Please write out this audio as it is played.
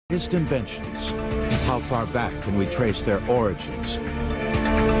Greatest inventions. How far back can we trace their origins?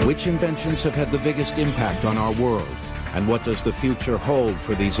 Which inventions have had the biggest impact on our world? And what does the future hold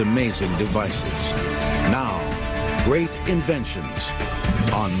for these amazing devices? Now, Great Inventions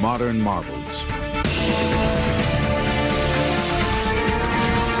on Modern Marvels.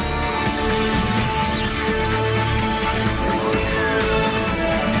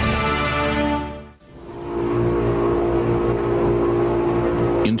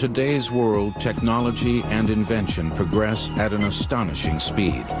 In today's world, technology and invention progress at an astonishing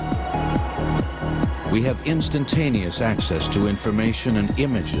speed. We have instantaneous access to information and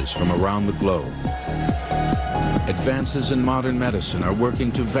images from around the globe. Advances in modern medicine are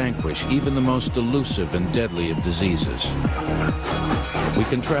working to vanquish even the most elusive and deadly of diseases. We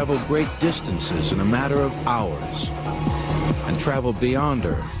can travel great distances in a matter of hours and travel beyond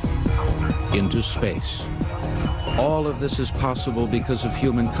Earth into space. All of this is possible because of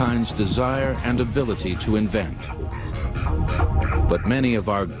humankind's desire and ability to invent. But many of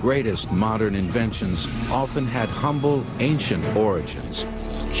our greatest modern inventions often had humble, ancient origins,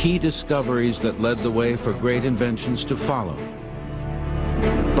 key discoveries that led the way for great inventions to follow.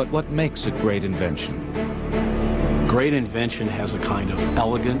 But what makes a great invention? Great invention has a kind of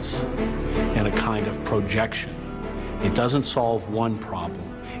elegance and a kind of projection. It doesn't solve one problem.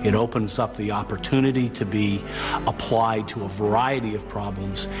 It opens up the opportunity to be applied to a variety of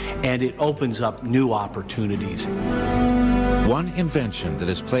problems, and it opens up new opportunities. One invention that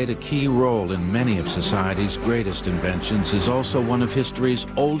has played a key role in many of society's greatest inventions is also one of history's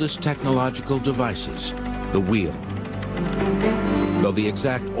oldest technological devices, the wheel. Though the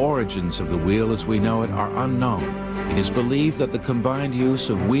exact origins of the wheel as we know it are unknown, it is believed that the combined use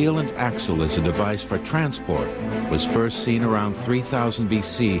of wheel and axle as a device for transport was first seen around 3000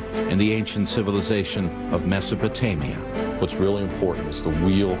 BC in the ancient civilization of Mesopotamia. What's really important is the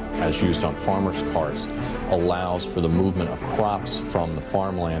wheel, as used on farmers' carts, allows for the movement of crops from the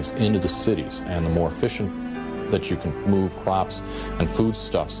farmlands into the cities, and the more efficient that you can move crops and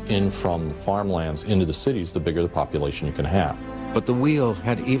foodstuffs in from the farmlands into the cities, the bigger the population you can have. But the wheel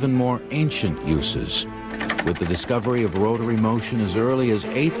had even more ancient uses. With the discovery of rotary motion as early as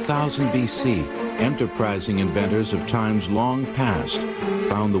 8000 BC, enterprising inventors of times long past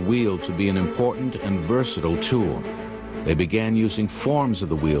found the wheel to be an important and versatile tool. They began using forms of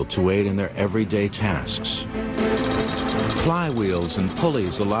the wheel to aid in their everyday tasks. Flywheels and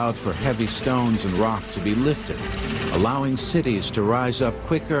pulleys allowed for heavy stones and rock to be lifted, allowing cities to rise up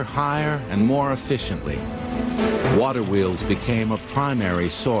quicker, higher, and more efficiently. Water wheels became a primary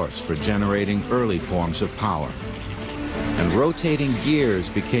source for generating early forms of power. And rotating gears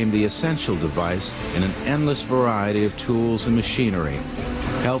became the essential device in an endless variety of tools and machinery,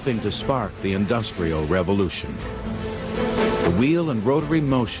 helping to spark the Industrial Revolution. The wheel and rotary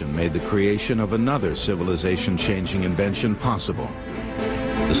motion made the creation of another civilization-changing invention possible,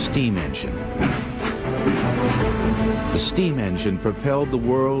 the steam engine. The steam engine propelled the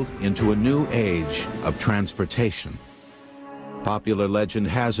world into a new age of transportation. Popular legend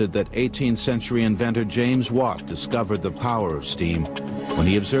has it that 18th century inventor James Watt discovered the power of steam when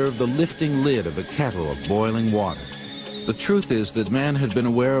he observed the lifting lid of a kettle of boiling water. The truth is that man had been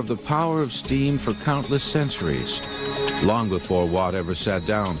aware of the power of steam for countless centuries, long before Watt ever sat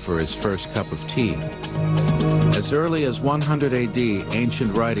down for his first cup of tea. As early as 100 AD,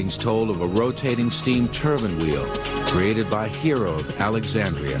 ancient writings told of a rotating steam turbine wheel created by Hero of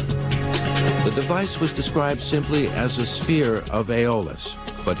Alexandria. The device was described simply as a sphere of Aeolus,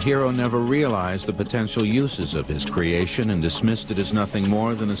 but Hero never realized the potential uses of his creation and dismissed it as nothing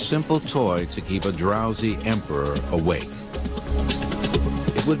more than a simple toy to keep a drowsy emperor awake.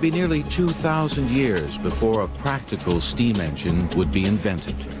 It would be nearly 2,000 years before a practical steam engine would be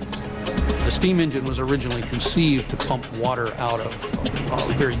invented. The steam engine was originally conceived to pump water out of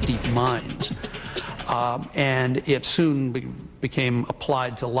very deep mines, and it soon became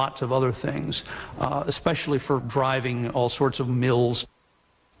applied to lots of other things, especially for driving all sorts of mills.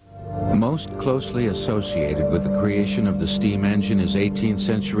 Most closely associated with the creation of the steam engine is 18th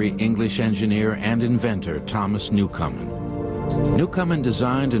century English engineer and inventor Thomas Newcomen. Newcomen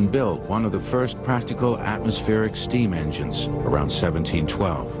designed and built one of the first practical atmospheric steam engines around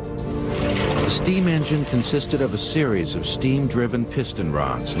 1712. The steam engine consisted of a series of steam-driven piston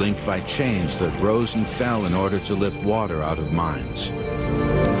rods linked by chains that rose and fell in order to lift water out of mines.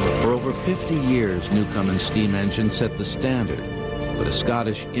 For over 50 years, Newcomen's steam engine set the standard, but a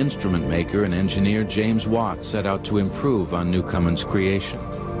Scottish instrument maker and engineer, James Watt, set out to improve on Newcomen's creation.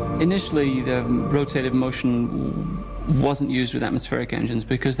 Initially, the rotative motion wasn't used with atmospheric engines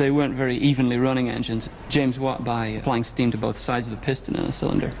because they weren't very evenly running engines. James Watt, by applying steam to both sides of the piston in a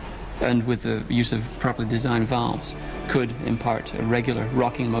cylinder, and with the use of properly designed valves, could impart a regular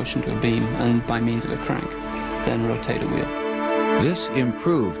rocking motion to a beam and, by means of a crank, then rotate a wheel. This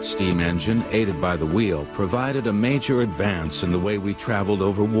improved steam engine, aided by the wheel, provided a major advance in the way we traveled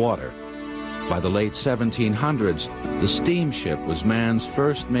over water. By the late 1700s, the steamship was man's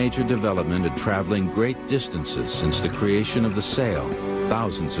first major development in traveling great distances since the creation of the sail,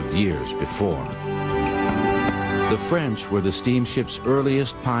 thousands of years before. The French were the steamship's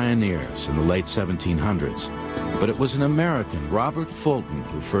earliest pioneers in the late 1700s, but it was an American, Robert Fulton,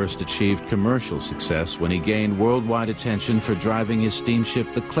 who first achieved commercial success when he gained worldwide attention for driving his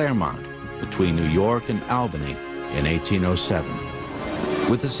steamship, the Clermont, between New York and Albany in 1807.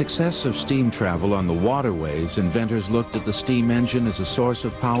 With the success of steam travel on the waterways, inventors looked at the steam engine as a source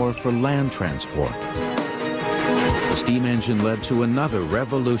of power for land transport. The steam engine led to another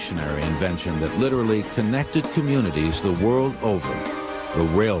revolutionary invention that literally connected communities the world over, the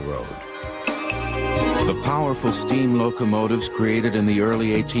railroad. The powerful steam locomotives created in the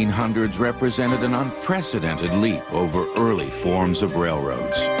early 1800s represented an unprecedented leap over early forms of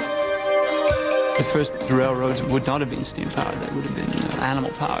railroads. The first railroads would not have been steam-powered. They would have been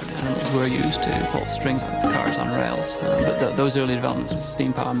animal-powered. Animals were used to pull strings of cars on rails. But those early developments with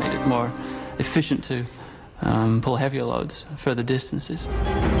steam power made it more efficient to pull heavier loads further distances.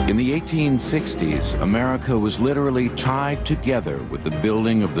 In the 1860s, America was literally tied together with the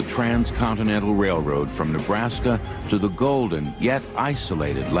building of the Transcontinental Railroad from Nebraska to the golden, yet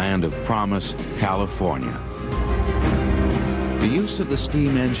isolated land of promise, California. The use of the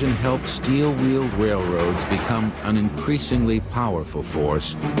steam engine helped steel-wheeled railroads become an increasingly powerful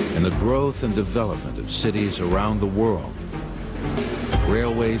force in the growth and development of cities around the world.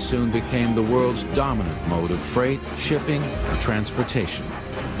 Railways soon became the world's dominant mode of freight, shipping, and transportation.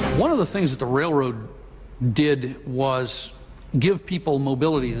 One of the things that the railroad did was give people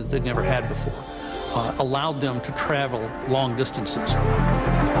mobility that they'd never had before, allowed them to travel long distances.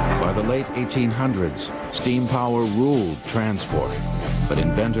 By the late 1800s, steam power ruled transport, but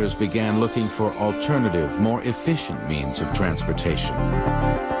inventors began looking for alternative, more efficient means of transportation.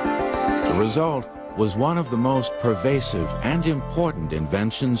 The result was one of the most pervasive and important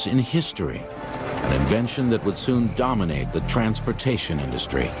inventions in history, an invention that would soon dominate the transportation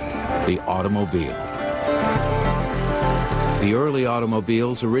industry, the automobile. The early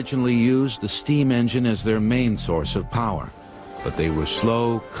automobiles originally used the steam engine as their main source of power, but they were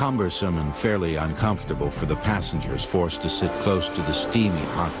slow, cumbersome, and fairly uncomfortable for the passengers forced to sit close to the steamy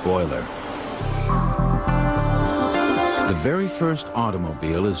hot boiler. The very first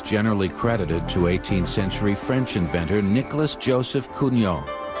automobile is generally credited to 18th century French inventor Nicolas Joseph Cugnot.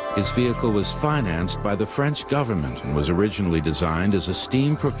 His vehicle was financed by the French government and was originally designed as a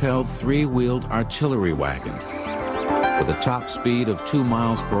steam-propelled three-wheeled artillery wagon. With a top speed of 2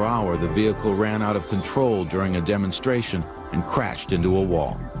 miles per hour, the vehicle ran out of control during a demonstration and crashed into a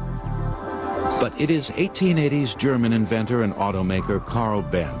wall. But it is 1880s German inventor and automaker Carl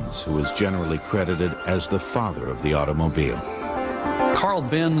Benz who is generally credited as the father of the automobile. Carl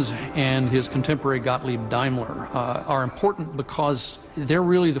Benz and his contemporary Gottlieb Daimler are important because they're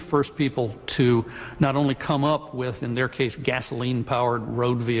really the first people to not only come up with, in their case, gasoline-powered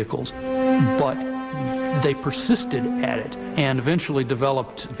road vehicles, but they persisted at it and eventually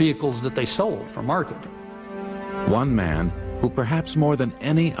developed vehicles that they sold for market. One man who perhaps more than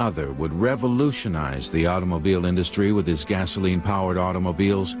any other would revolutionize the automobile industry with his gasoline-powered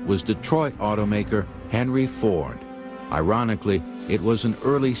automobiles was Detroit automaker Henry Ford. Ironically, it was an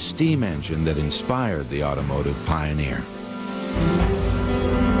early steam engine that inspired the automotive pioneer.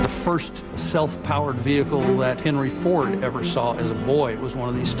 The first self-powered vehicle that Henry Ford ever saw as a boy was one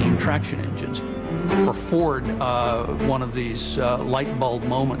of these steam traction engines. For Ford, one of these light bulb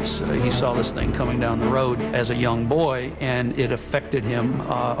moments, he saw this thing coming down the road as a young boy, and it affected him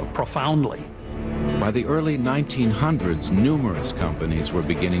profoundly. By the early 1900s, numerous companies were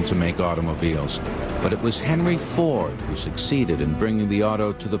beginning to make automobiles, but it was Henry Ford who succeeded in bringing the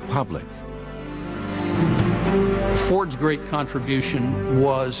auto to the public. Ford's great contribution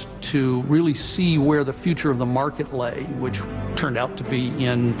was to really see where the future of the market lay, which turned out to be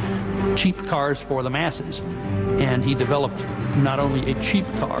in cheap cars for the masses. And he developed not only a cheap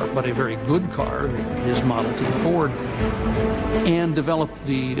car, but a very good car, his Model T Ford, and developed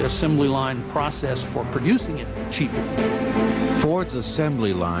the assembly line process for producing it cheaply. Ford's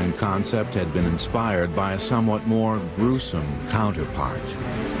assembly line concept had been inspired by a somewhat more gruesome counterpart.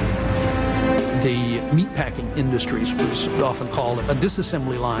 the meatpacking industries was often called a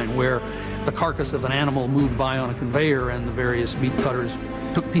disassembly line, where the carcass of an animal moved by on a conveyor and the various meat cutters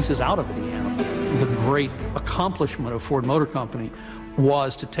took pieces out of the animal. The great accomplishment of Ford Motor Company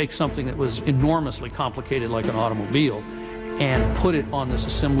was to take something that was enormously complicated like an automobile and put it on this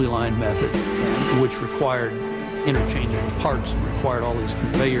assembly line method, which required interchangeable parts and required all these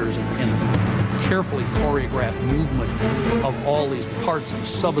conveyors and carefully choreographed movement of all these parts and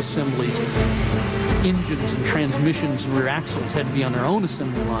sub-assemblies. Engines and transmissions and rear axles had to be on their own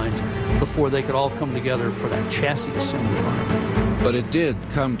assembly lines before they could all come together for that chassis assembly line. But it did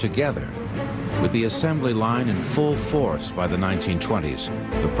come together. With the assembly line in full force by the 1920s,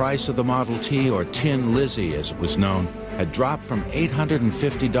 the price of the Model T, or Tin Lizzie as it was known, had dropped from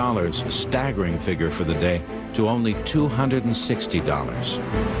 $850, a staggering figure for the day, to only $260.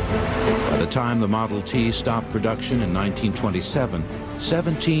 By the time the Model T stopped production in 1927,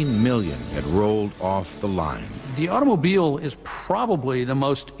 17 million had rolled off the line. The automobile is probably the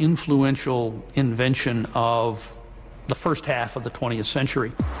most influential invention of the first half of the 20th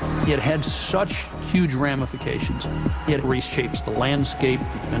century. It had such huge ramifications. It reshapes the landscape.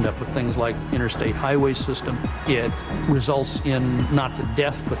 You end up with things like interstate highway system. It results in not the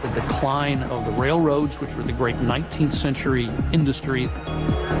death, but the decline of the railroads, which were the great 19th century industry.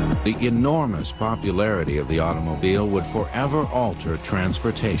 The enormous popularity of the automobile would forever alter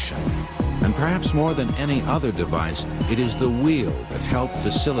transportation. And perhaps more than any other device, it is the wheel that helped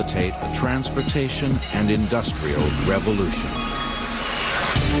facilitate a transportation and industrial revolution.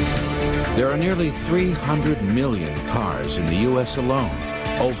 There are nearly 300 million cars in the U.S. alone,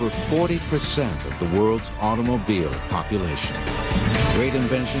 over 40% of the world's automobile population. Great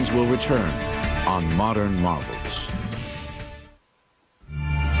Inventions will return on Modern Marvels.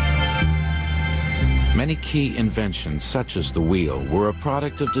 Many key inventions, such as the wheel, were a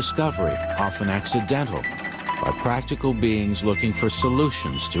product of discovery, often accidental, by practical beings looking for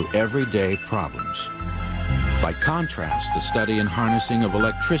solutions to everyday problems. By contrast, the study and harnessing of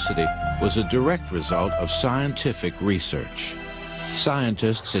electricity was a direct result of scientific research.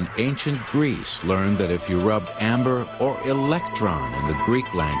 Scientists in ancient Greece learned that if you rubbed amber, or electron in the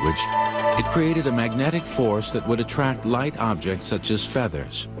Greek language, it created a magnetic force that would attract light objects such as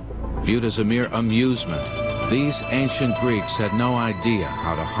feathers. Viewed as a mere amusement, these ancient Greeks had no idea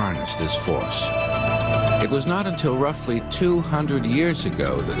how to harness this force. It was not until roughly 200 years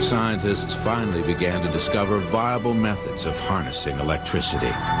ago that scientists finally began to discover viable methods of harnessing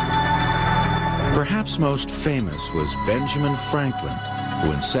electricity. Perhaps most famous was Benjamin Franklin, who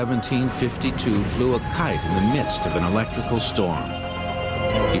in 1752 flew a kite in the midst of an electrical storm.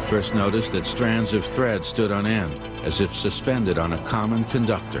 He first noticed that strands of thread stood on end, as if suspended on a common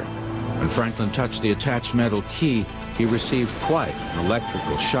conductor. When Franklin touched the attached metal key, he received quite an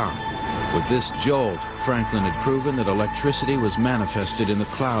electrical shock. With this jolt, Franklin had proven that electricity was manifested in the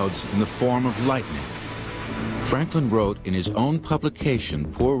clouds in the form of lightning. Franklin wrote in his own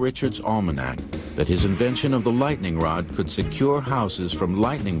publication, Poor Richard's Almanac, that his invention of the lightning rod could secure houses from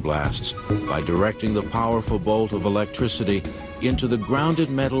lightning blasts by directing the powerful bolt of electricity into the grounded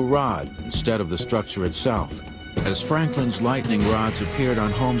metal rod instead of the structure itself. As Franklin's lightning rods appeared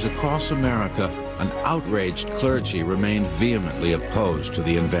on homes across America, an outraged clergy remained vehemently opposed to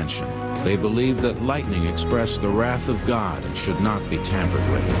the invention. They believed that lightning expressed the wrath of God and should not be tampered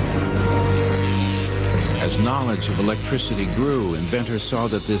with. As knowledge of electricity grew, inventors saw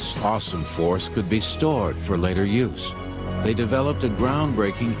that this awesome force could be stored for later use. They developed a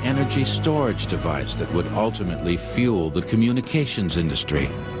groundbreaking energy storage device that would ultimately fuel the communications industry,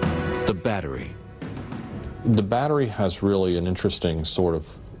 the battery. The battery has really an interesting sort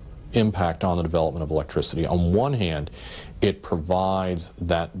of impact on the development of electricity. On one hand, it provides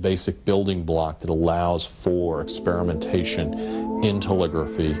that basic building block that allows for experimentation in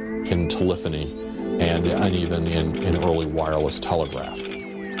telegraphy, in telephony, and even in early wireless telegraph.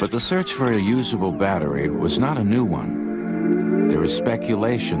 But the search for a usable battery was not a new one. There is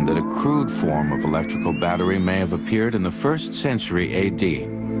speculation that a crude form of electrical battery may have appeared in the 1st century A.D.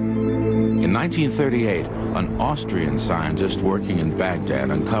 In 1938, an Austrian scientist working in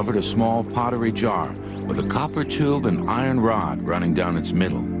Baghdad uncovered a small pottery jar with a copper tube and iron rod running down its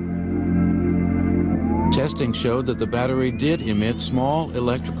middle. Testing showed that the battery did emit small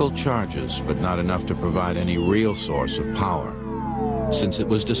electrical charges, but not enough to provide any real source of power. Since it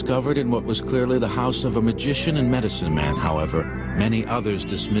was discovered in what was clearly the house of a magician and medicine man, however, many others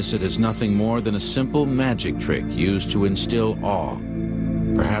dismiss it as nothing more than a simple magic trick used to instill awe,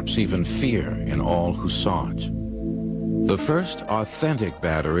 perhaps even fear, in all who saw it. The first authentic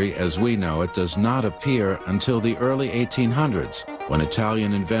battery, as we know it, does not appear until the early 1800s, when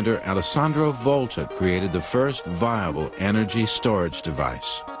Italian inventor Alessandro Volta created the first viable energy storage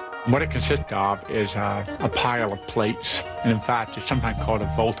device. What it consists of is a pile of plates, and in fact it's sometimes called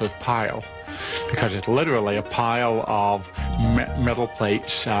a Volta's pile, because it's literally a pile of metal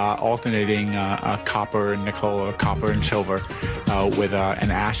plates alternating copper and nickel, or copper and silver, with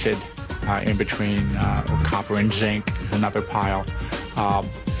an acid in between, copper and zinc, another pile.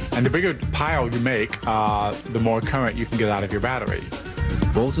 And the bigger pile you make, the more current you can get out of your battery.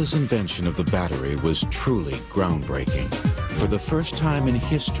 Volta's invention of the battery was truly groundbreaking. For the first time in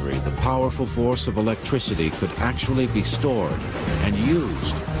history, the powerful force of electricity could actually be stored and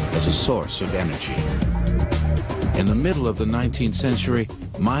used as a source of energy. In the middle of the 19th century,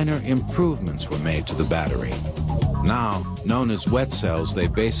 minor improvements were made to the battery. Now, known as wet cells, they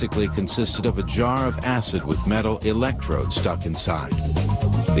basically consisted of a jar of acid with metal electrodes stuck inside.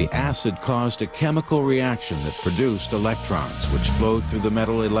 The acid caused a chemical reaction that produced electrons, which flowed through the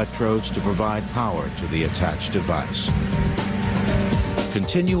metal electrodes to provide power to the attached device.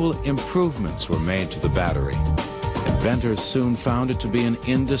 Continual improvements were made to the battery. Inventors soon found it to be an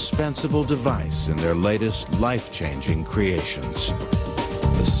indispensable device in their latest life-changing creations.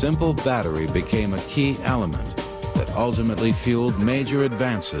 The simple battery became a key element that ultimately fueled major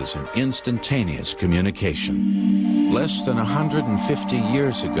advances in instantaneous communication. Less than 150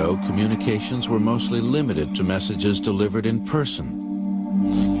 years ago, communications were mostly limited to messages delivered in person.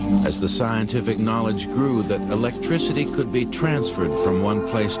 As the scientific knowledge grew that electricity could be transferred from one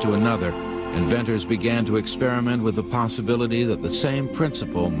place to another, inventors began to experiment with the possibility that the same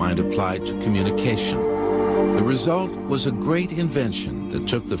principle might apply to communication. The result was a great invention that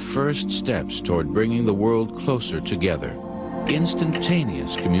took the first steps toward bringing the world closer together.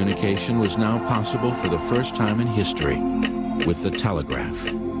 Instantaneous communication was now possible for the first time in history with the telegraph.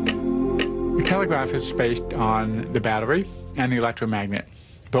 The telegraph is based on the battery and the electromagnet,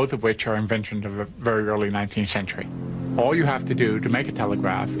 both of which are inventions of the very early 19th century. All you have to do to make a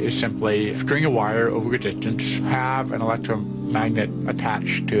telegraph is simply string a wire over a distance, have an electromagnet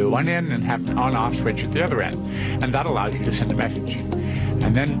attached to one end, and have an on-off switch at the other end. And that allows you to send a message.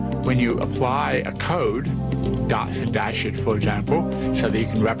 And then when you apply a code, dots and dashes, for example, so that you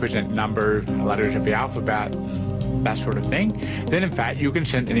can represent numbers, letters of the alphabet, that sort of thing, then in fact you can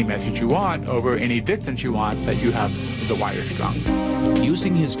send any message you want over any distance you want that you have the wire strung.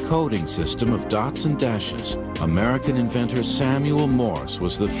 Using his coding system of dots and dashes, American inventor Samuel Morse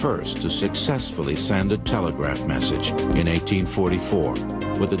was the first to successfully send a telegraph message in 1844,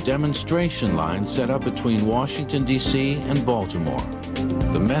 with a demonstration line set up between Washington, D.C. and Baltimore.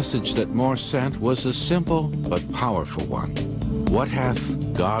 The message that Morse sent was a simple but powerful one. What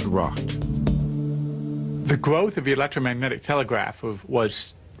hath God wrought? The growth of the electromagnetic telegraph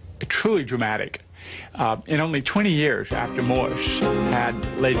was truly dramatic. In only 20 years after Morse had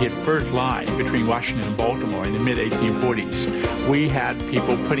laid his first line between Washington and Baltimore in the mid-1840s, we had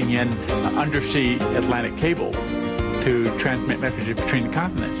people putting in undersea Atlantic cable to transmit messages between the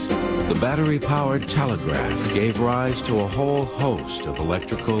continents. The battery-powered telegraph gave rise to a whole host of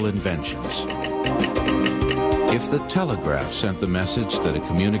electrical inventions. If the telegraph sent the message that a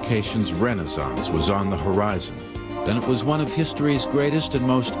communications renaissance was on the horizon, then it was one of history's greatest and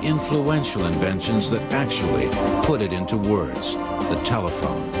most influential inventions that actually put it into words, the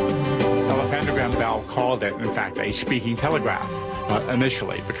telephone. Alexander Graham Bell called it, in fact, a speaking telegraph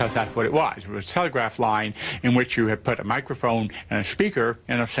initially, because that's what it was. It was a telegraph line in which you had put a microphone and a speaker,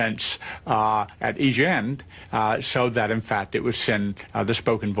 in a sense, at each end, so that, in fact, it would send the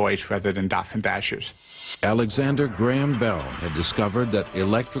spoken voice rather than dots and dashes. Alexander Graham Bell had discovered that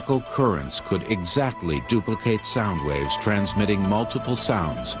electrical currents could exactly duplicate sound waves transmitting multiple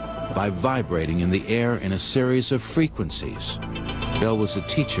sounds by vibrating in the air in a series of frequencies. Bell was a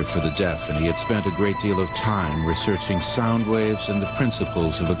teacher for the deaf, and he had spent a great deal of time researching sound waves and the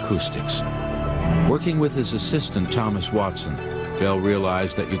principles of acoustics. Working with his assistant, Thomas Watson, Bell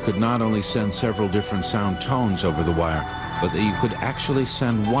realized that you could not only send several different sound tones over the wire, but that you could actually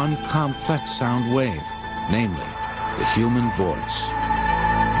send one complex sound wave, namely the human voice.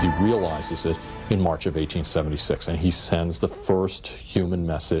 He realizes it in March of 1876, and he sends the first human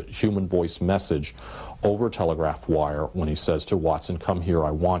voice message over telegraph wire when he says to Watson, "Come here,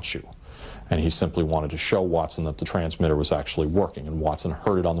 I want you." And he simply wanted to show Watson that the transmitter was actually working, and Watson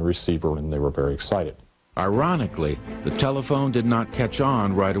heard it on the receiver, and they were very excited. Ironically, the telephone did not catch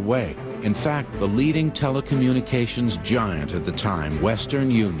on right away. In fact, the leading telecommunications giant at the time, Western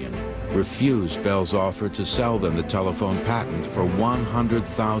Union, refused Bell's offer to sell them the telephone patent for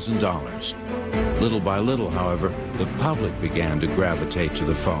 $100,000. Little by little, however, the public began to gravitate to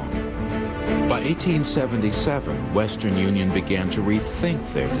the phone. By 1877, Western Union began to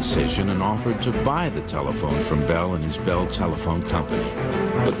rethink their decision and offered to buy the telephone from Bell and his Bell Telephone Company.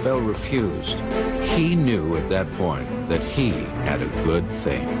 But Bell refused. He knew at that point that he had a good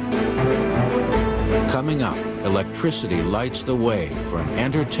thing. Coming up, electricity lights the way for an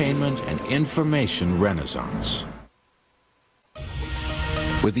entertainment and information renaissance.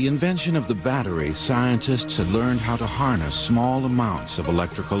 With the invention of the battery, scientists had learned how to harness small amounts of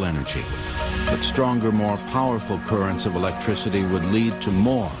electrical energy. But stronger, more powerful currents of electricity would lead to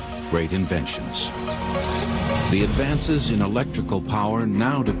more great inventions. The advances in electrical power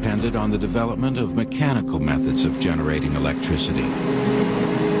now depended on the development of mechanical methods of generating electricity.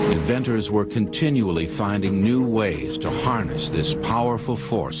 Inventors were continually finding new ways to harness this powerful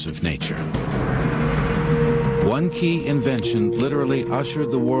force of nature. One key invention literally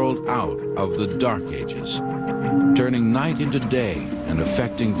ushered the world out of the Dark Ages, turning night into day and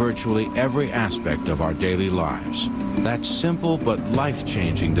affecting virtually every aspect of our daily lives. That simple but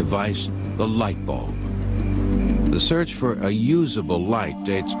life-changing device, the light bulb. The search for a usable light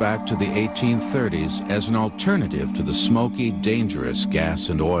dates back to the 1830s as an alternative to the smoky, dangerous gas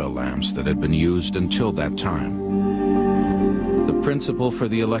and oil lamps that had been used until that time. The principle for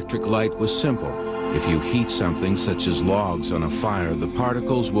the electric light was simple. If you heat something such as logs on a fire, the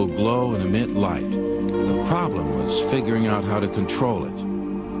particles will glow and emit light. The problem was figuring out how to control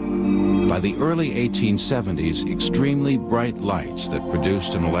it. By the early 1870s, extremely bright lights that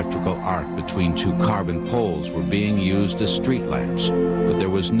produced an electrical arc between two carbon poles were being used as street lamps, but there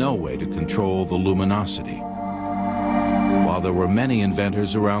was no way to control the luminosity. While there were many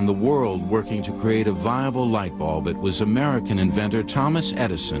inventors around the world working to create a viable light bulb, it was American inventor Thomas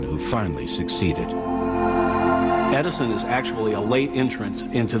Edison who finally succeeded. Edison is actually a late entrant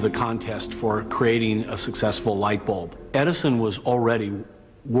into the contest for creating a successful light bulb. Edison was already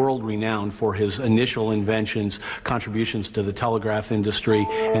world-renowned for his initial inventions, contributions to the telegraph industry,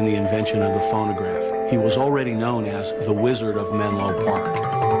 and the invention of the phonograph. He was already known as the Wizard of Menlo Park.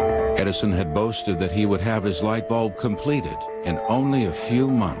 Edison had boasted that he would have his light bulb completed in only a few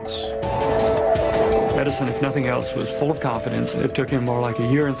months. Edison, if nothing else, was full of confidence. It took him more like a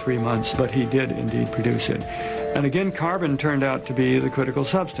year and 3 months, but he did indeed produce it. And again, carbon turned out to be the critical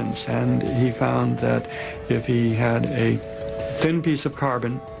substance, and he found that if he had a thin piece of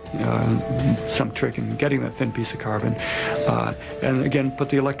carbon, some trick in getting that thin piece of carbon, and again put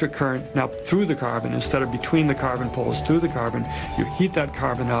the electric current now through the carbon instead of between the carbon poles, through the carbon. You heat that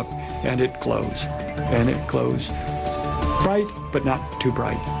carbon up and it glows, and it glows bright but not too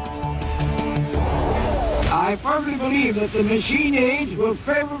bright. I firmly believe that the machine age will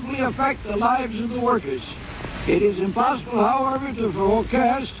favorably affect the lives of the workers. It is impossible, however, to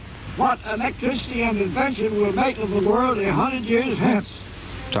forecast what electricity and invention will make of the world 100 years hence.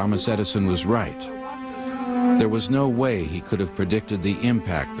 Thomas Edison was right. There was no way he could have predicted the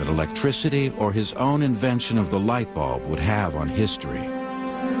impact that electricity or his own invention of the light bulb would have on history.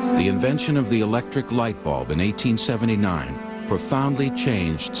 The invention of the electric light bulb in 1879 profoundly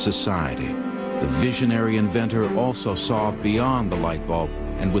changed society. The visionary inventor also saw beyond the light bulb,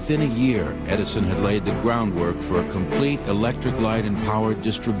 and within a year, Edison had laid the groundwork for a complete electric light and power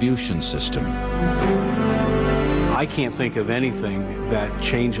distribution system. I can't think of anything that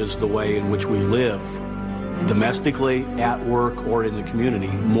changes the way in which we live, domestically, at work, or in the community,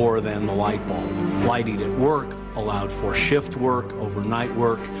 more than the light bulb. Lighting at work allowed for shift work, overnight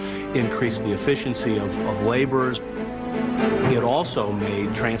work, increased the efficiency of laborers. It also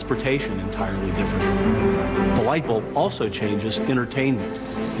made transportation entirely different. The light bulb also changes entertainment.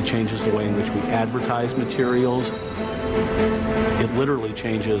 It changes the way in which we advertise materials. It literally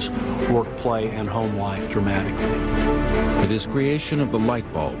changes work, play, and home life dramatically. With his creation of the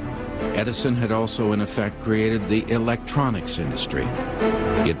light bulb, Edison had also in effect created the electronics industry.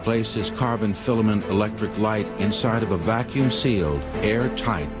 He had placed his carbon filament electric light inside of a vacuum-sealed,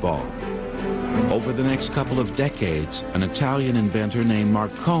 airtight bulb. Over the next couple of decades, an Italian inventor named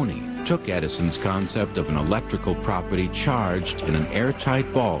Marconi took Edison's concept of an electrical property charged in an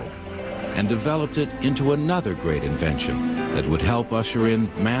airtight bulb and developed it into another great invention that would help usher in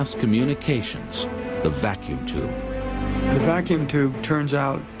mass communications, the vacuum tube. The vacuum tube turns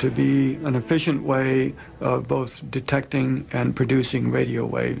out to be an efficient way of both detecting and producing radio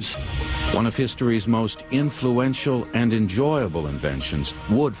waves. One of history's most influential and enjoyable inventions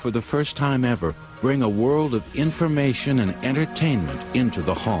would, for the first time ever, bring a world of information and entertainment into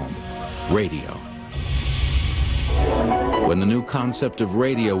the home: radio. When the new concept of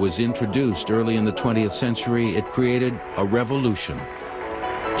radio was introduced early in the 20th century, it created a revolution.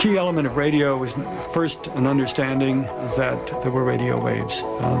 Key element of radio was first an understanding that there were radio waves.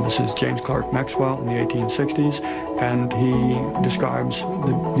 This is James Clerk Maxwell in the 1860s, and he describes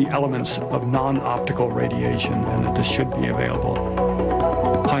the elements of non-optical radiation and that this should be available.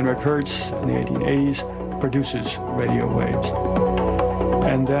 Heinrich Hertz in the 1880s produces radio waves.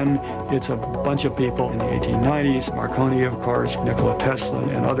 And then it's a bunch of people in the 1890s, Marconi, of course, Nikola Tesla,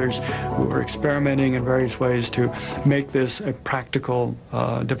 and others who were experimenting in various ways to make this a practical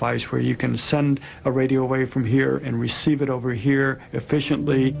device where you can send a radio wave from here and receive it over here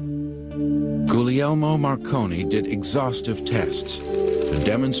efficiently. Guglielmo Marconi did exhaustive tests to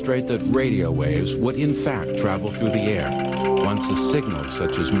demonstrate that radio waves would in fact travel through the air. Once a signal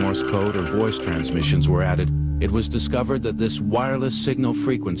such as Morse code or voice transmissions were added, it was discovered that this wireless signal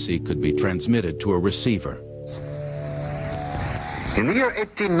frequency could be transmitted to a receiver. In the year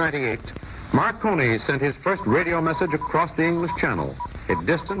 1898, Marconi sent his first radio message across the English Channel, a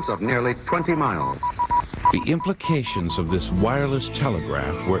distance of nearly 20 miles. The implications of this wireless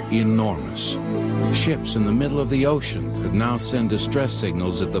telegraph were enormous. Ships in the middle of the ocean could now send distress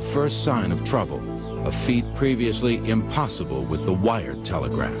signals at the first sign of trouble, a feat previously impossible with the wired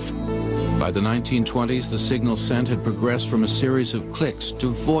telegraph. By the 1920s, the signal sent had progressed from a series of clicks to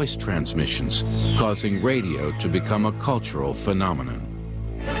voice transmissions, causing radio to become a cultural phenomenon.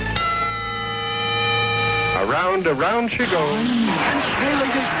 Around, around she goes. And Staley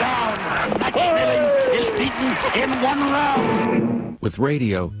is down. Staley is beaten in one round. With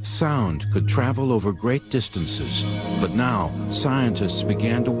radio, sound could travel over great distances, but now scientists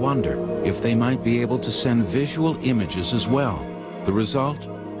began to wonder if they might be able to send visual images as well. The result?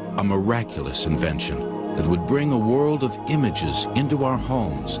 A miraculous invention that would bring a world of images into our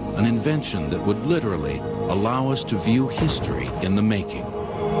homes, an invention that would literally allow us to view history in the making: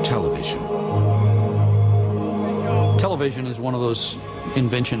 television. Television is one of those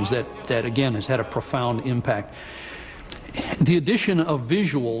inventions that again, has had a profound impact. The addition of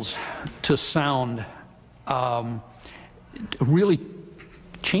visuals to sound really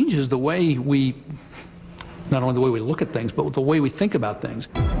changes the way not only the way we look at things, but the way we think about things.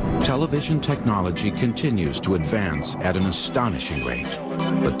 Television technology continues to advance at an astonishing rate,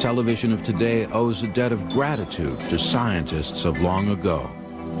 but television of today owes a debt of gratitude to scientists of long ago.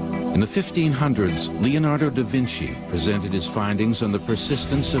 In the 1500s, Leonardo da Vinci presented his findings on the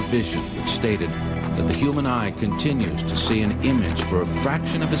persistence of vision, which stated that the human eye continues to see an image for a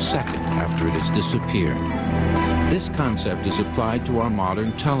fraction of a second after it has disappeared. This concept is applied to our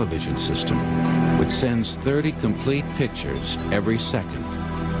modern television system, which sends 30 complete pictures every second.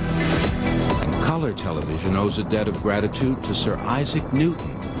 And color television owes a debt of gratitude to Sir Isaac Newton,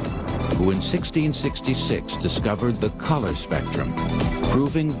 who in 1666 discovered the color spectrum,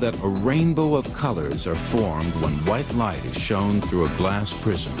 proving that a rainbow of colors are formed when white light is shown through a glass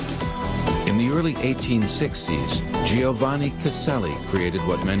prism. In the early 1860s, Giovanni Caselli created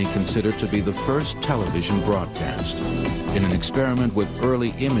what many consider to be the first television broadcast. In an experiment with early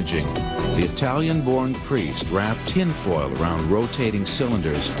imaging, the Italian-born priest wrapped tinfoil around rotating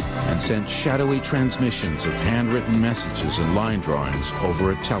cylinders and sent shadowy transmissions of handwritten messages and line drawings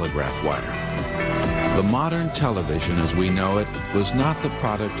over a telegraph wire. The modern television as we know it was not the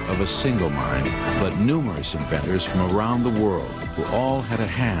product of a single mind, but numerous inventors from around the world who all had a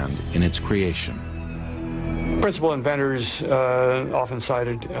hand in its creation. Principal inventors often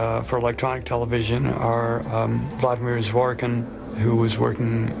cited for electronic television are Vladimir Zworykin, who was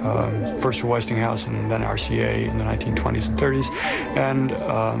working first for Westinghouse and then RCA in the 1920s and 30s, and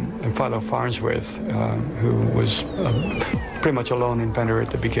Philo Farnsworth, who was pretty much a lone inventor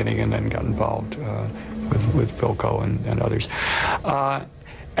at the beginning and then got involved with Philco and others.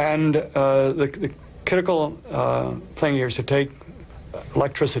 The critical thing here is to take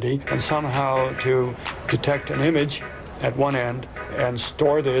electricity and somehow to detect an image at one end and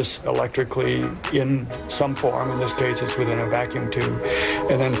store this electrically in some form. In this case, it's within a vacuum tube,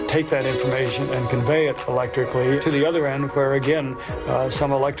 and then take that information and convey it electrically to the other end, where again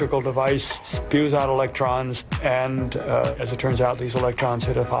some electrical device spews out electrons, and as it turns out, these electrons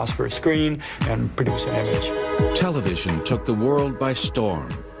hit a phosphorus screen and produce an image. Television took the world by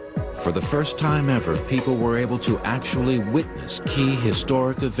storm. For the first time ever, people were able to actually witness key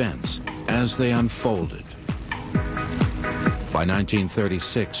historic events as they unfolded. By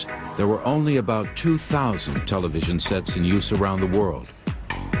 1936, there were only about 2,000 television sets in use around the world.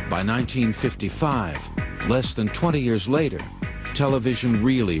 By 1955, less than 20 years later, television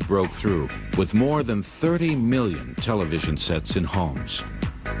really broke through, with more than 30 million television sets in homes.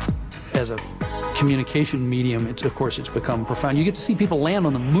 As a communication medium, of course, it's become profound. You get to see people land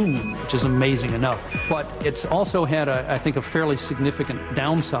on the moon, which is amazing enough. But it's also had, I think, a fairly significant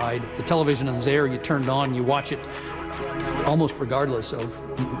downside. The television is there, you turn it on, you watch it almost regardless of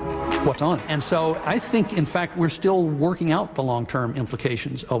what's on it. And so I think, in fact, we're still working out the long-term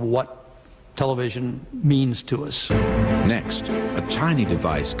implications of what television means to us. Next, a tiny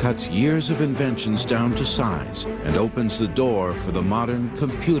device cuts years of inventions down to size and opens the door for the modern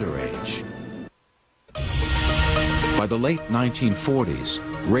computer age. By the late 1940s,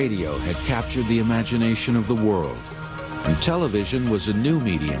 radio had captured the imagination of the world, and television was a new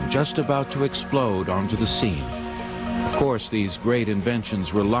medium just about to explode onto the scene. Of course, these great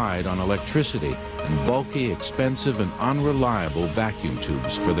inventions relied on electricity and bulky, expensive, and unreliable vacuum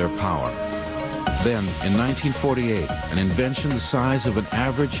tubes for their power. Then, in 1948, an invention the size of an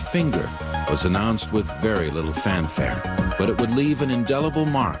average finger was announced with very little fanfare, but it would leave an indelible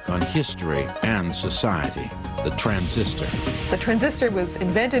mark on history and society: the transistor. The transistor was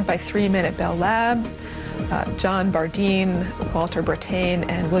invented by three men at Bell Labs, John Bardeen, Walter Brattain,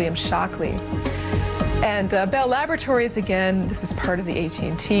 and William Shockley. And Bell Laboratories, again, this is part of the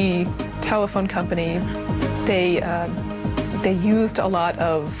AT&T telephone company. They used a lot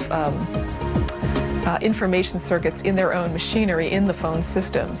of information circuits in their own machinery in the phone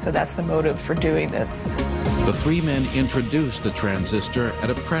system, so that's the motive for doing this. The three men introduced the transistor at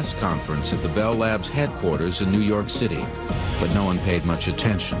a press conference at the Bell Labs headquarters in New York City, but no one paid much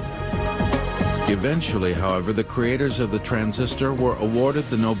attention. Eventually, however, the creators of the transistor were awarded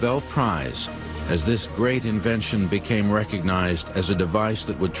the Nobel Prize, as this great invention became recognized as a device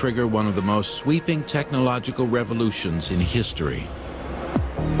that would trigger one of the most sweeping technological revolutions in history.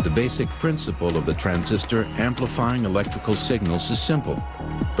 The basic principle of the transistor amplifying electrical signals is simple,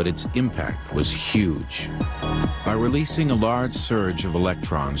 but its impact was huge. By releasing a large surge of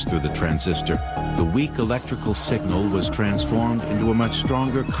electrons through the transistor, the weak electrical signal was transformed into a much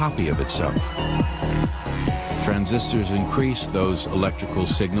stronger copy of itself. Transistors increased those electrical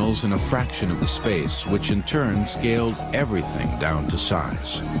signals in a fraction of the space, which in turn scaled everything down to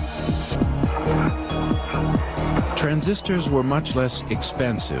size. Transistors were much less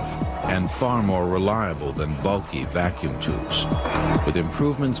expensive and far more reliable than bulky vacuum tubes. With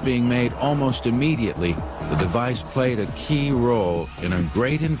improvements being made almost immediately, the device played a key role in a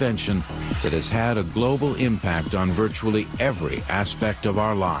great invention that has had a global impact on virtually every aspect of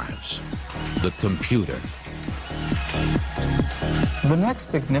our lives: the computer. The next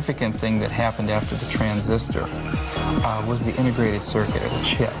significant thing that happened after the transistor was the integrated circuit, or the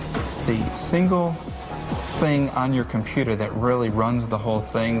chip. The single thing on your computer that really runs the whole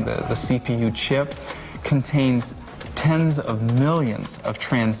thing, the CPU chip, contains tens of millions of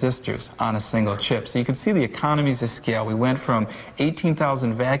transistors on a single chip. So you can see the economies of scale. We went from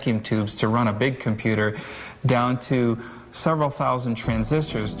 18,000 vacuum tubes to run a big computer down to several thousand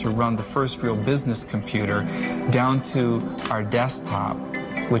transistors to run the first real business computer, down to our desktop,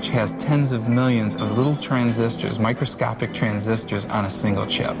 which has tens of millions of little transistors, microscopic transistors on a single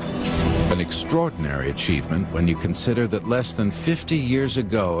chip. An extraordinary achievement when you consider that less than 50 years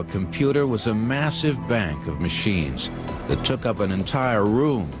ago, a computer was a massive bank of machines that took up an entire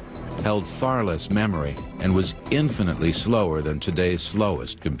room, held far less memory, and was infinitely slower than today's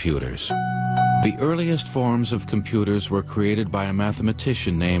slowest computers. The earliest forms of computers were created by a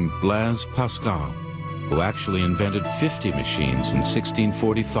mathematician named Blaise Pascal, who actually invented 50 machines in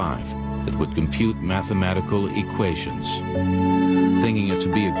 1645 that would compute mathematical equations. Thinking it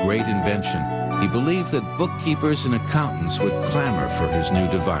to be a great invention, he believed that bookkeepers and accountants would clamor for his new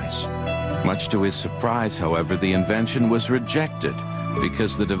device. Much to his surprise, however, the invention was rejected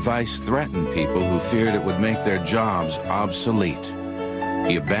because the device threatened people who feared it would make their jobs obsolete.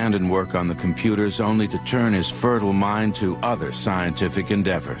 He abandoned work on the computers only to turn his fertile mind to other scientific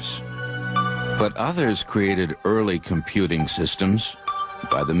endeavors. But others created early computing systems.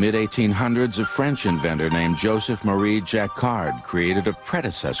 By the mid-1800s, a French inventor named Joseph-Marie Jacquard created a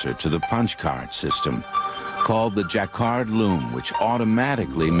predecessor to the punch card system, called the Jacquard loom, which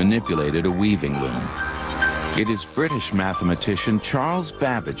automatically manipulated a weaving loom. It is British mathematician Charles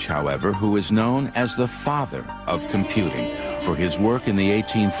Babbage, however, who is known as the father of computing for his work in the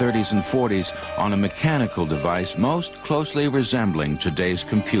 1830s and 40s on a mechanical device most closely resembling today's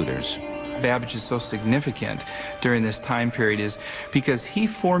computers. Babbage is so significant during this time period is because he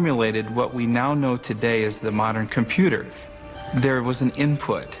formulated what we now know today as the modern computer. There was an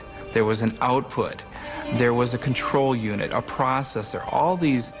input, there was an output, there was a control unit, a processor, all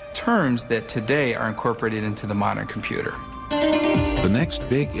these terms that today are incorporated into the modern computer. The next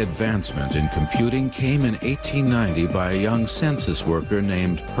big advancement in computing came in 1890 by a young census worker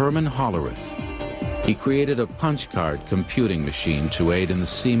named Herman Hollerith. He created a punch card computing machine to aid in the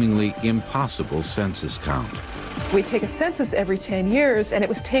seemingly impossible census count. We take a census every 10 years, and it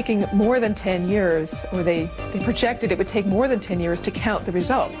was taking more than 10 years, or they projected it would take more than 10 years to count the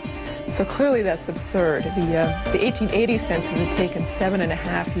results. So clearly that's absurd. The 1880 census had taken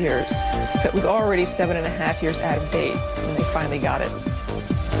 7.5 years. So it was already 7.5 years out of date when they finally got it.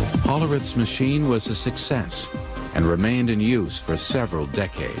 Hollerith's machine was a success and remained in use for several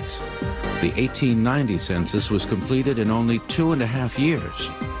decades. The 1890 census was completed in only 2.5 years.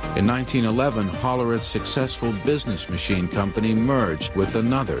 In 1911, Hollerith's successful business machine company merged with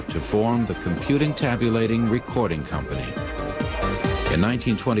another to form the Computing Tabulating Recording Company. In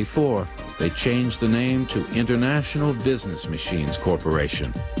 1924, they changed the name to International Business Machines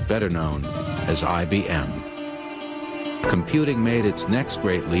Corporation, better known as IBM. Computing made its next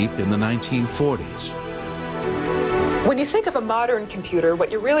great leap in the 1940s. When you think of a modern computer, what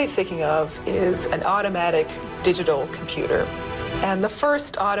you're really thinking of is an automatic digital computer. And the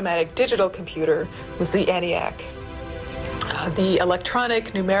first automatic digital computer was the ENIAC, the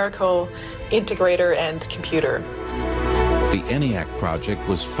Electronic Numerical Integrator and Computer. The ENIAC project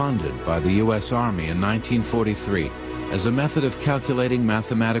was funded by the U.S. Army in 1943 as a method of calculating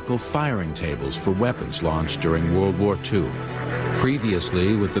mathematical firing tables for weapons launched during World War II.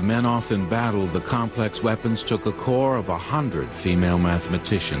 Previously, with the men off in battle, the complex weapons took a corps of 100 female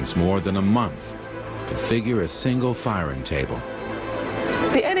mathematicians more than a month to figure a single firing table.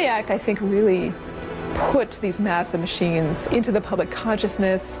 The ENIAC, I think, really put these massive machines into the public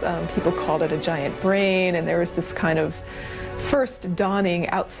consciousness. People called it a giant brain, and there was this kind of first dawning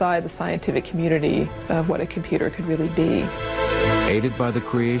outside the scientific community of what a computer could really be. Aided by the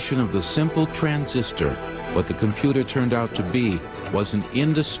creation of the simple transistor, what the computer turned out to be was an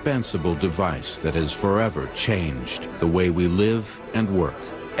indispensable device that has forever changed the way we live and work.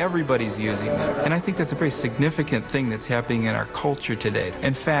 Everybody's using them, and I think that's a very significant thing that's happening in our culture today.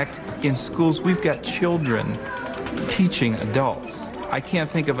 In fact, in schools, we've got children teaching adults. I can't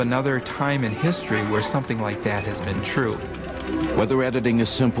think of another time in history where something like that has been true. Whether editing a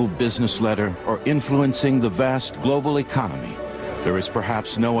simple business letter or influencing the vast global economy, there is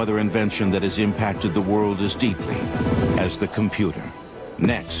perhaps no other invention that has impacted the world as deeply as the computer.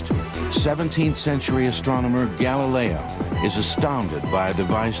 Next, 17th century astronomer Galileo is astounded by a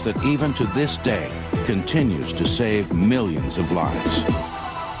device that even to this day continues to save millions of lives.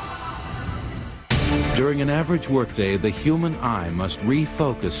 During an average workday, the human eye must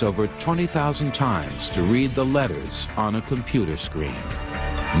refocus over 20,000 times to read the letters on a computer screen.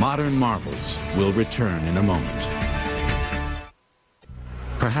 Modern marvels will return in a moment.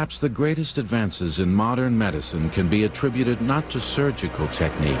 Perhaps the greatest advances in modern medicine can be attributed not to surgical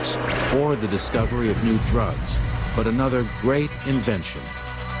techniques or the discovery of new drugs, but another great invention,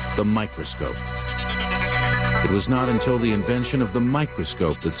 the microscope. It was not until the invention of the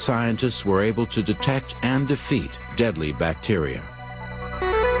microscope that scientists were able to detect and defeat deadly bacteria.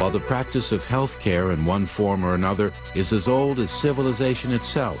 While the practice of healthcare in one form or another is as old as civilization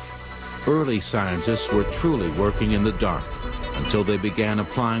itself, early scientists were truly working in the dark until they began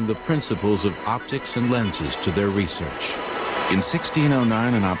applying the principles of optics and lenses to their research. In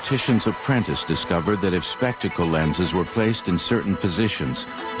 1609, an optician's apprentice discovered that if spectacle lenses were placed in certain positions,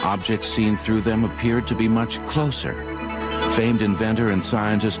 objects seen through them appeared to be much closer. Famed inventor and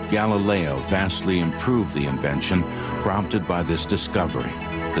scientist Galileo vastly improved the invention prompted by this discovery,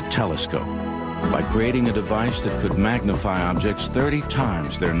 the telescope. By creating a device that could magnify objects 30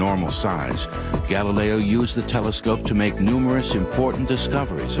 times their normal size, Galileo used the telescope to make numerous important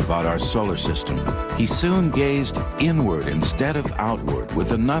discoveries about our solar system. He soon gazed inward instead of outward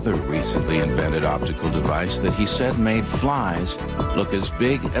with another recently invented optical device that he said made flies look as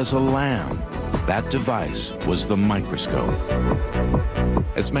big as a lamb. That device was the microscope.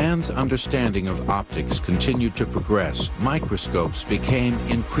 As man's understanding of optics continued to progress, microscopes became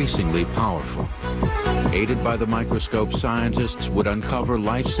increasingly powerful. Aided by the microscope, scientists would uncover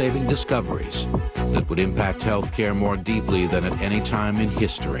life-saving discoveries that would impact healthcare more deeply than at any time in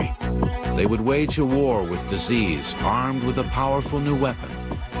history. They would wage a war with disease, armed with a powerful new weapon,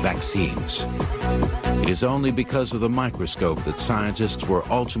 vaccines. It is only because of the microscope that scientists were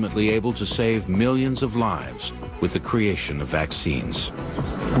ultimately able to save millions of lives with the creation of vaccines.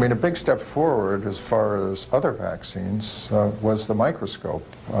 I mean, a big step forward as far as other vaccines was the microscope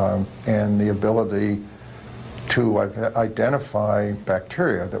and the ability to identify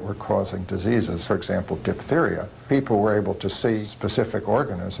bacteria that were causing diseases. For example, diphtheria. People were able to see specific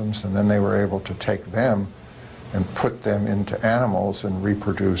organisms, and then they were able to take them and put them into animals and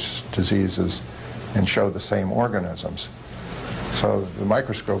reproduce diseases and show the same organisms. So the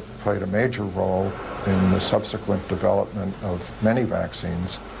microscope played a major role in the subsequent development of many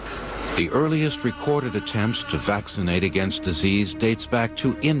vaccines. The earliest recorded attempts to vaccinate against disease dates back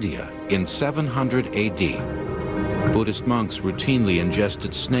to India in 700 AD. Buddhist monks routinely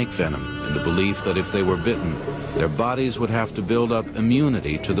ingested snake venom in the belief that if they were bitten, their bodies would have to build up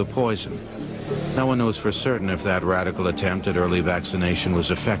immunity to the poison. No one knows for certain if that radical attempt at early vaccination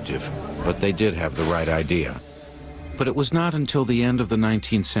was effective, but they did have the right idea. But it was not until the end of the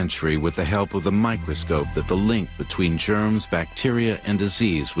 19th century, with the help of the microscope, that the link between germs, bacteria, and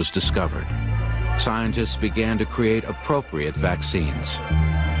disease was discovered. Scientists began to create appropriate vaccines.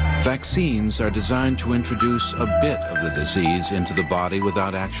 Vaccines are designed to introduce a bit of the disease into the body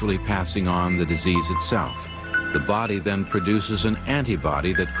without actually passing on the disease itself. The body then produces an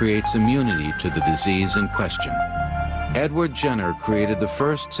antibody that creates immunity to the disease in question. Edward Jenner created the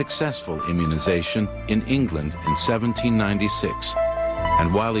first successful immunization in England in 1796.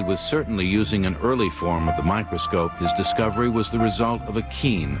 And while he was certainly using an early form of the microscope, his discovery was the result of a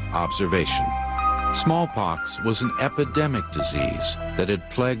keen observation. Smallpox was an epidemic disease that had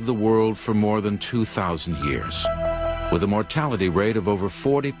plagued the world for more than 2,000 years. With a mortality rate of over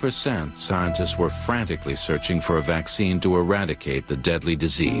 40%, scientists were frantically searching for a vaccine to eradicate the deadly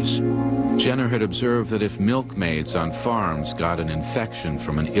disease. Jenner had observed that if milkmaids on farms got an infection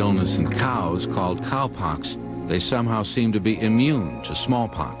from an illness in cows called cowpox, they somehow seemed to be immune to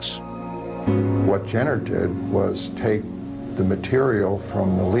smallpox. What Jenner did was take the material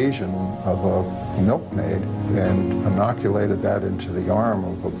from the lesion of a milkmaid and inoculated that into the arm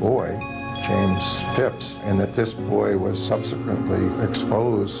of a boy, James Phipps, and that this boy was subsequently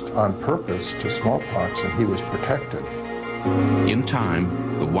exposed on purpose to smallpox, and he was protected. In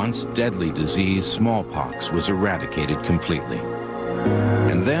time, the once deadly disease smallpox was eradicated completely.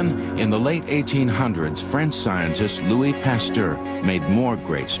 And then, in the late 1800s, French scientist Louis Pasteur made more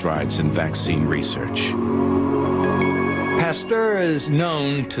great strides in vaccine research. Pasteur is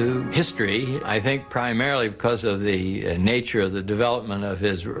known to history, I think primarily because of the nature of the development of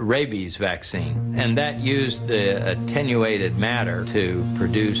his rabies vaccine. And that used the attenuated matter to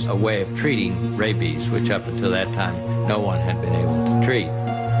produce a way of treating rabies, which up until that time no one had been able to treat.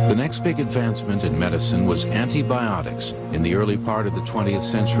 The next big advancement in medicine was antibiotics. In the early part of the 20th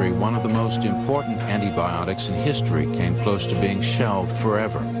century, one of the most important antibiotics in history came close to being shelved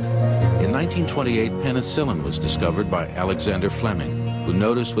forever. In 1928, penicillin was discovered by Alexander Fleming, who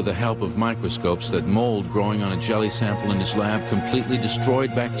noticed with the help of microscopes that mold growing on a jelly sample in his lab completely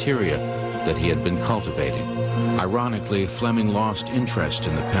destroyed bacteria that he had been cultivating. Ironically, Fleming lost interest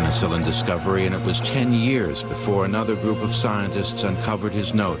in the penicillin discovery, and it was 10 years before another group of scientists uncovered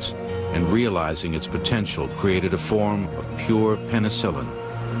his notes and, realizing its potential, created a form of pure penicillin.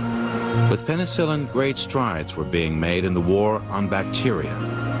 With penicillin, great strides were being made in the war on bacteria,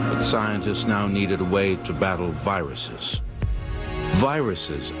 but scientists now needed a way to battle viruses.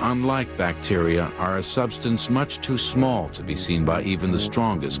 Viruses, unlike bacteria, are a substance much too small to be seen by even the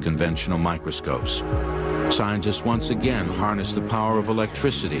strongest conventional microscopes. Scientists once again harnessed the power of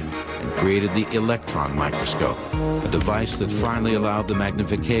electricity and created the electron microscope, a device that finally allowed the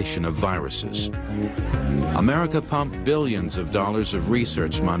magnification of viruses. America pumped billions of dollars of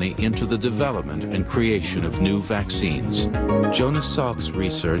research money into the development and creation of new vaccines. Jonas Salk's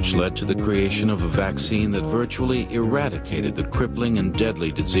research led to the creation of a vaccine that virtually eradicated the crippling and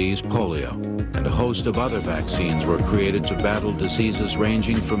deadly disease polio, and a host of other vaccines were created to battle diseases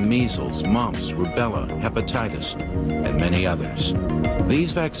ranging from measles, mumps, rubella, hepatitis, and many others.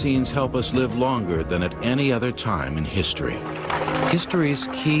 These vaccines help us live longer than at any other time in history. History's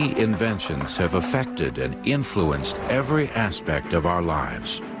key inventions have affected and influenced every aspect of our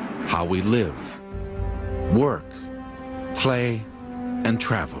lives: how we live, work, play, and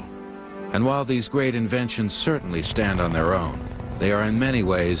travel. And while these great inventions certainly stand on their own, they are in many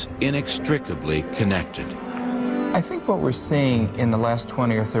ways inextricably connected. I think what we're seeing in the last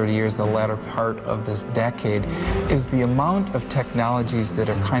 20 or 30 years, the latter part of this decade, is the amount of technologies that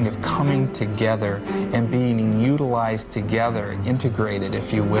are kind of coming together and being utilized together, integrated,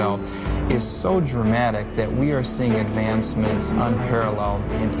 if you will, is so dramatic that we are seeing advancements unparalleled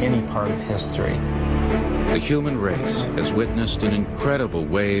in any part of history. The human race has witnessed an incredible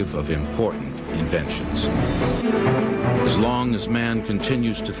wave of important inventions. As long as man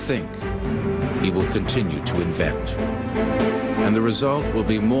continues to think, he will continue to invent. And the result will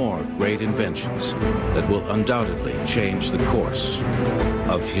be more great inventions that will undoubtedly change the course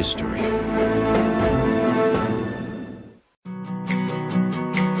of history.